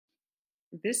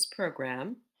This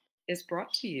program is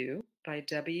brought to you by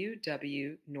W.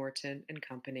 W. Norton and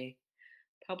Company,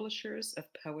 publishers of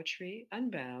Poetry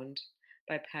Unbound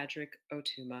by Padraig Ó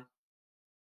Tuama.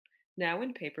 Now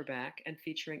in paperback and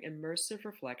featuring immersive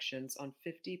reflections on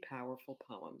 50 powerful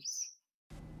poems.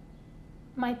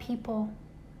 My People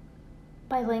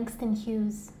by Langston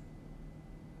Hughes.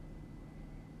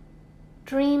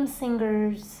 Dream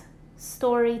singers,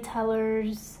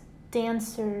 storytellers,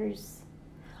 dancers,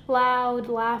 loud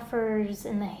laughers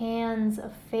in the hands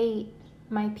of fate,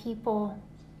 my people.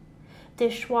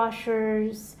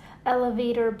 Dishwashers,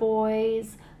 elevator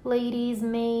boys, ladies'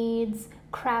 maids,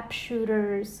 crap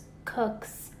shooters,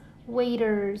 cooks,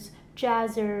 waiters,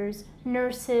 jazzers,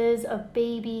 nurses of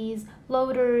babies,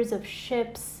 loaders of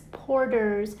ships,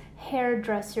 porters,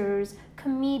 hairdressers,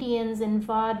 comedians in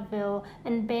vaudeville,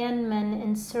 and bandmen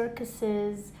in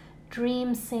circuses,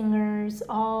 dream singers,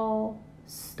 all,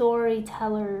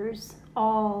 storytellers,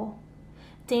 all,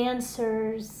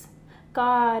 dancers,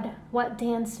 God, what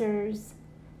dancers,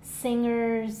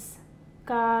 singers,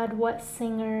 God, what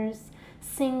singers,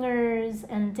 singers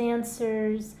and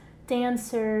dancers,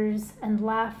 dancers and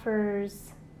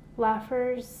laughers,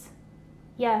 laughers,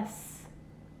 yes,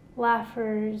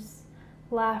 laughers,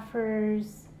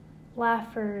 laughers,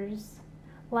 laughers,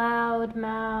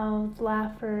 loud-mouthed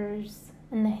laughers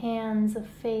in the hands of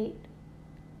fate.